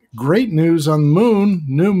 Great news on the moon,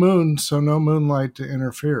 new moon, so no moonlight to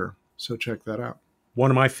interfere. So check that out.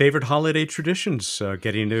 One of my favorite holiday traditions,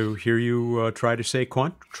 getting to hear you try to say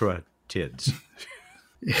quantratids.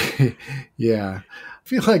 Yeah. I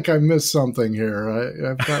feel like I missed something here.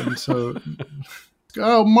 I've gotten so...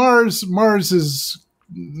 Oh, Mars is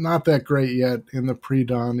not that great yet in the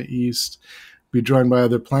pre-dawn east. Be joined by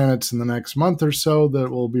other planets in the next month or so that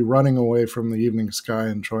will be running away from the evening sky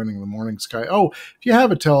and joining the morning sky. Oh, if you have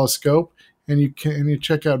a telescope and you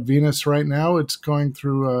check out Venus right now, it's going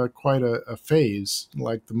through quite a phase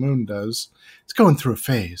like the moon does. It's going through a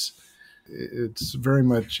phase. It's very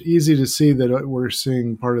much easy to see that we're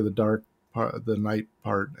seeing part of the dark part, the night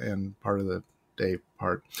part, and part of the day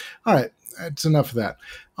part. All right, that's enough of that.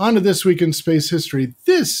 On to This Week in Space History.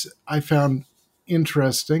 This I found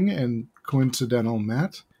interesting and coincidental,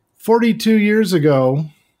 Matt. 42 years ago,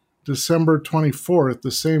 December 24th,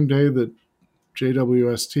 the same day that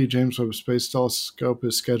JWST, James Webb Space Telescope,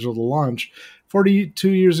 is scheduled to launch,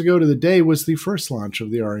 42 years ago to the day was the first launch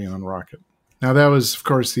of the Ariane rocket. Now, that was, of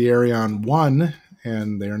course, the Ariane 1,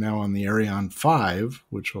 and they are now on the Ariane 5,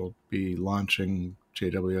 which will be launching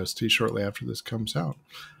JWST shortly after this comes out,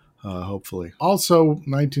 hopefully. Also,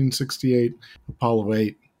 1968, Apollo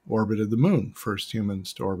 8 orbited the moon, first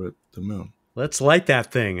humans to orbit the moon. Let's light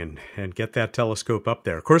that thing and get that telescope up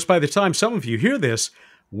there. Of course, by the time some of you hear this,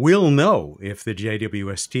 we'll know if the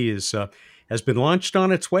JWST has been launched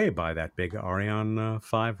on its way by that big Ariane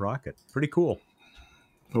 5 rocket. Pretty cool.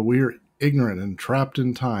 But we're ignorant and trapped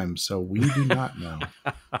in time, so we do not know.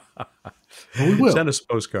 But we will. Send us a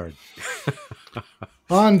postcard.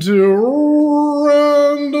 On to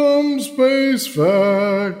Random Space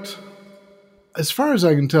Fact. As far as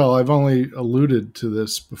I can tell, I've only alluded to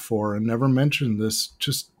this before and never mentioned this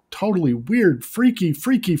just totally weird, freaky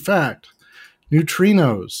fact.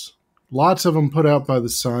 Neutrinos. Lots of them put out by the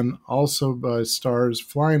sun, also by stars,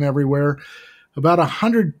 flying everywhere. About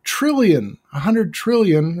 100 trillion,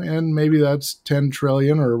 and maybe that's 10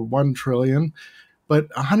 trillion or 1 trillion, but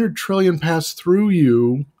 100 trillion pass through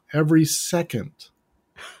you every second.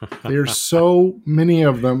 There's so many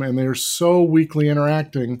of them, and they're so weakly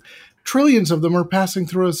interacting. Trillions of them are passing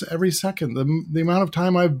through us every second. The amount of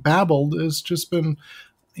time I've babbled has just been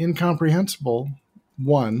incomprehensible,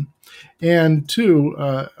 one. And two,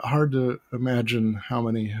 hard to imagine how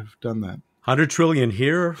many have done that. 100 trillion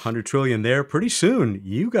here, 100 trillion there. Pretty soon,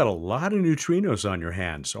 you got a lot of neutrinos on your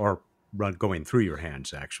hands, or going through your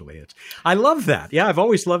hands, actually. I love that. Yeah, I've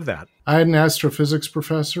always loved that. I had an astrophysics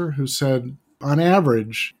professor who said, on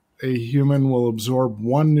average, a human will absorb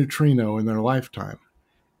 1 neutrino in their lifetime,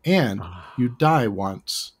 and you die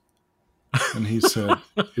once. And he said,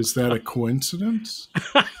 is that a coincidence?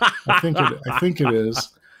 I think it is.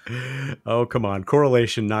 Oh, come on.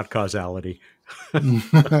 Correlation, not causality. All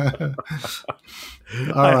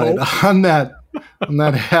right. On that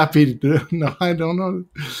happy, no, I don't know.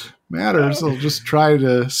 Matters. I'll just try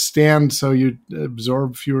to stand so you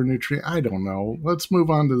absorb fewer nutrients. I don't know. Let's move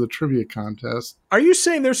on to the trivia contest. Are you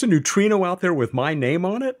saying there's a neutrino out there with my name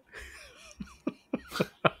on it?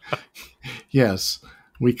 Yes.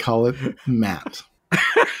 We call it Matt.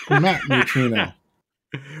 Matt Neutrino.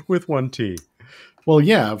 With 1 T. Well,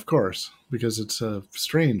 yeah, of course, because it's a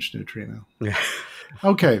strange neutrino.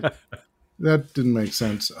 Okay, that didn't make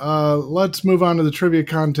sense. Let's move on to the trivia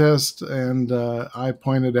contest, and I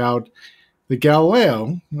pointed out that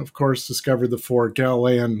Galileo, of course, discovered the 4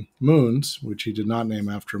 Galilean moons, which he did not name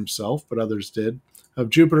after himself, but others did,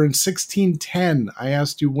 of Jupiter in 1610. I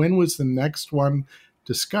asked you, when was the next one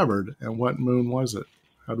discovered, and what moon was it?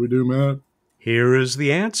 How'd we do, Matt? Here is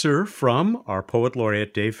the answer from our poet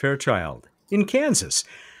laureate, Dave Fairchild. In Kansas,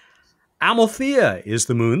 Amalthea is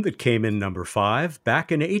the moon that came in number 5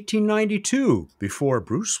 back in 1892, before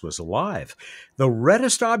Bruce was alive. The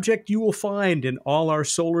reddest object you will find in all our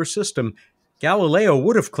solar system, Galileo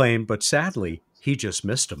would have claimed, but sadly, he just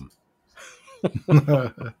missed him.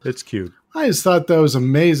 It's cute. I just thought that was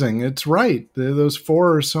amazing. It's right. Those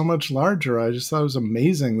 4 are so much larger. I just thought it was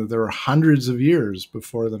amazing that there were hundreds of years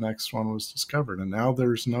before the next one was discovered, and now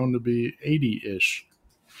there's known to be 80-ish.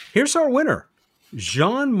 Here's our winner,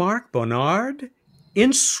 Jean-Marc Bonnard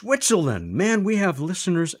in Switzerland. Man, we have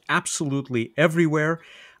listeners absolutely everywhere.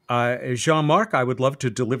 Jean-Marc, I would love to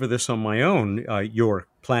deliver this on my own, your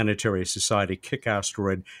Planetary Society Kick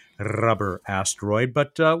Asteroid rubber asteroid,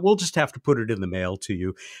 but we'll just have to put it in the mail to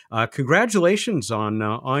you. Congratulations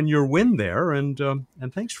on your win there, and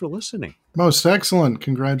thanks for listening. Most excellent.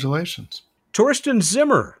 Congratulations. Torsten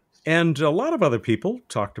Zimmer and a lot of other people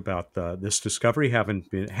talked about this discovery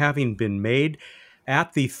having been made.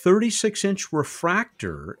 at the 36-inch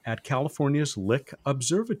refractor at California's Lick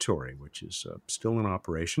Observatory, which is still in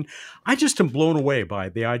operation. I just am blown away by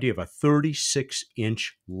the idea of a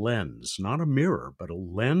 36-inch lens, not a mirror, but a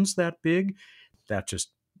lens that big. That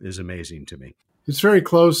just is amazing to me. It's very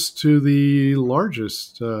close to the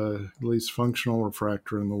largest, at least functional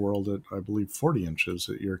refractor in the world at, I believe, 40 inches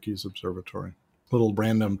at Yerkes Observatory. Little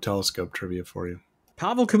random telescope trivia for you.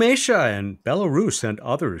 Pavel Kamesha and Belarus and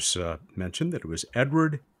others mentioned that it was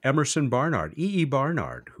Edward Emerson Barnard, E.E.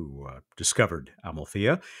 Barnard, who discovered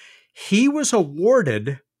Amalthea. He was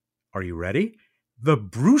awarded, are you ready, the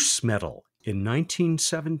Bruce Medal in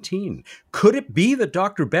 1917. Could it be that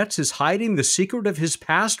Dr. Betts is hiding the secret of his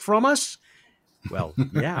past from us? Well,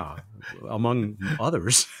 yeah, among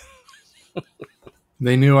others.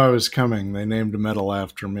 They knew I was coming. They named a medal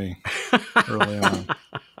after me early on.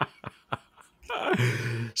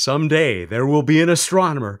 Someday there will be an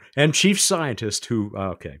astronomer and chief scientist who,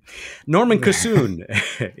 Norman Cassoon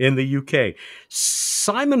in the UK.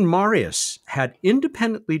 Simon Marius had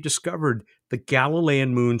independently discovered the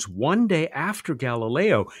Galilean moons one day after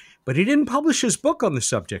Galileo, but he didn't publish his book on the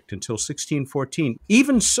subject until 1614.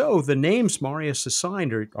 Even so, the names Marius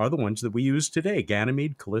assigned are the ones that we use today: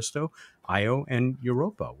 Ganymede, Callisto, Io, and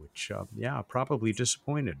Europa, which, probably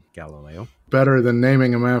disappointed Galileo. Better than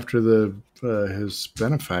naming him after his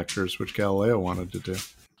benefactors, which Galileo wanted to do.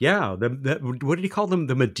 Yeah, what did he call them?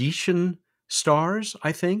 The Medicean stars,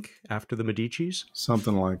 I think, after the Medicis?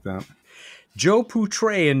 Something like that. Joe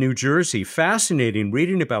Poutre in New Jersey, fascinating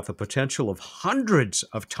reading about the potential of hundreds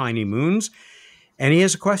of tiny moons. And he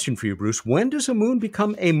has a question for you, Bruce. When does a moon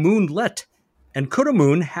become a moonlet? And could a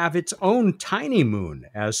moon have its own tiny moon,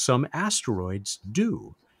 as some asteroids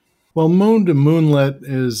do? Well, moon to moonlet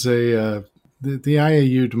is the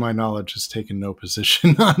IAU, to my knowledge, has taken no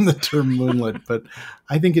position on the term moonlet, but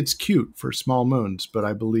I think it's cute for small moons, but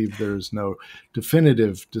I believe there's no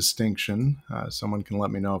definitive distinction. Someone can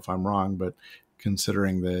let me know if I'm wrong, but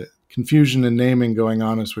considering the confusion in naming going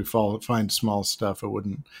on as we find small stuff, it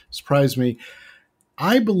wouldn't surprise me.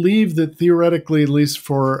 I believe that theoretically, at least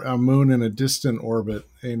for a moon in a distant orbit,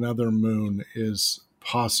 another moon is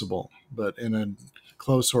possible, but in a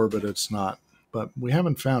close orbit, it's not. But we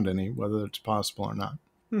haven't found any, whether it's possible or not.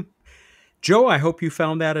 Joe, I hope you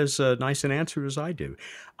found that as nice an answer as I do.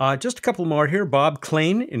 Just a couple more here. Bob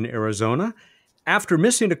Klein in Arizona. After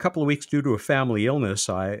missing a couple of weeks due to a family illness,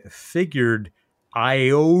 I figured I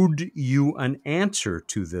owed you an answer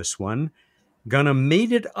to this one. Gonna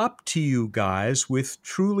made it up to you guys with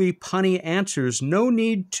truly punny answers. No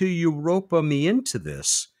need to Europa me into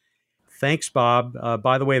this. Thanks, Bob.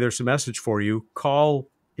 By the way, there's a message for you. Call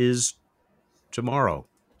is tomorrow.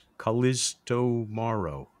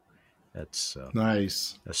 Callisto-morrow. That's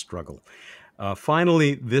nice. A struggle.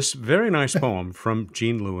 Finally, this very nice poem from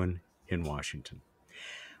Jean Lewin in Washington.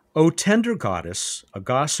 O tender goddess, a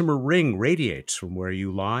gossamer ring radiates from where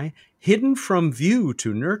you lie, hidden from view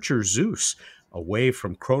to nurture Zeus, away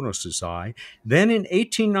from Kronos' eye. Then in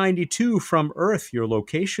 1892 from Earth your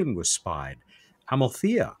location was spied.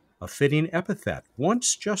 Amalthea, a fitting epithet,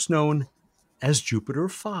 once just known as Jupiter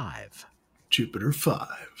 5. Jupiter 5.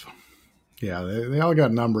 Yeah, they all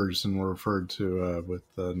got numbers and were referred to with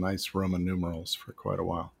nice Roman numerals for quite a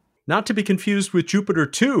while. Not to be confused with Jupiter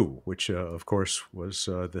 2, which, of course, was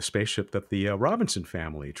the spaceship that the Robinson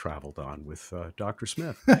family traveled on with Dr.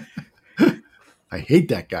 Smith. I hate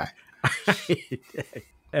that guy.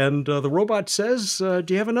 And the robot says, do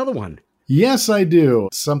you have another one? Yes, I do.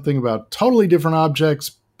 Something about totally different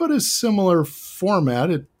objects, but a similar format,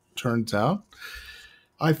 it turns out.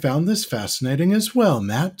 I found this fascinating as well,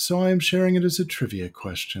 Matt, so I am sharing it as a trivia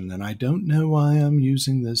question, and I don't know why I'm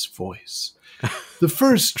using this voice. The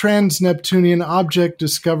first trans-Neptunian object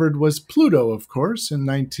discovered was Pluto, of course, in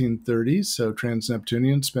 1930, so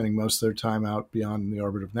trans-Neptunians spending most of their time out beyond the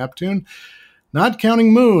orbit of Neptune, not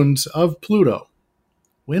counting moons of Pluto.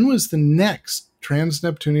 When was the next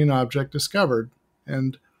trans-Neptunian object discovered,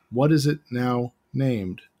 and what is it now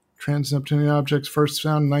named? Trans-Neptunian objects first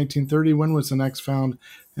found in 1930. When was the next found,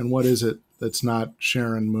 and what is it that's not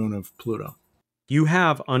Charon, moon of Pluto? You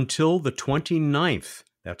have until the 29th.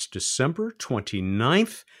 That's December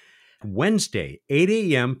 29th, Wednesday, 8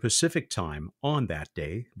 a.m. Pacific time on that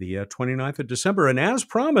day, the 29th of December. And as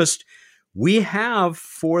promised, we have,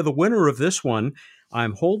 for the winner of this one,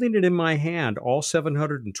 I'm holding it in my hand, all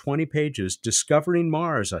 720 pages, Discovering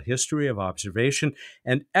Mars, A History of Observation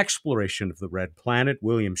and Exploration of the Red Planet,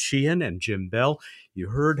 William Sheehan and Jim Bell.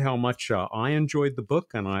 You heard how much I enjoyed the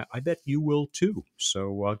book, and I bet you will too.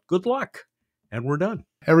 So good luck, and we're done.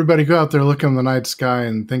 Everybody go out there, look in the night sky,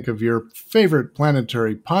 and think of your favorite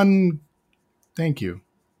planetary pun Thank you.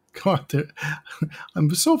 God,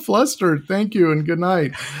 I'm so flustered. Thank you and good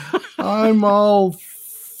night. I'm all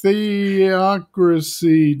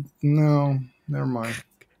theocracy. No, never mind.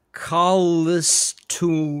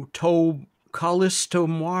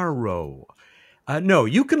 Callistomaro. No,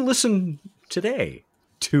 you can listen today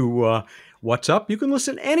to What's Up. You can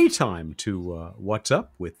listen anytime to What's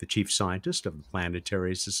Up with the chief scientist of the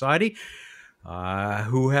Planetary Society,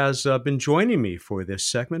 who has been joining me for this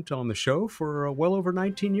segment on the show for well over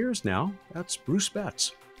 19 years now. That's Bruce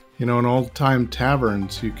Betts. In old-time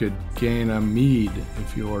taverns, you could gain a mead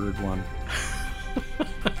if you ordered one.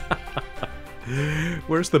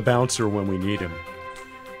 Where's the bouncer when we need him?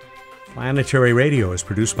 Planetary Radio is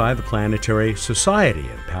produced by the Planetary Society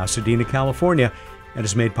in Pasadena, California, and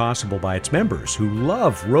is made possible by its members who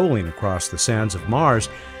love rolling across the sands of Mars.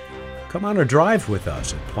 Come on a drive with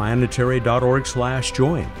us at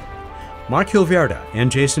planetary.org/join. Mark Hilverda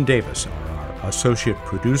and Jason Davis are our associate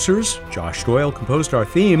producers. Josh Doyle composed our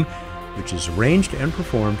theme, which is arranged and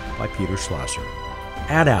performed by Peter Schlosser.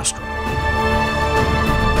 Ad Astra.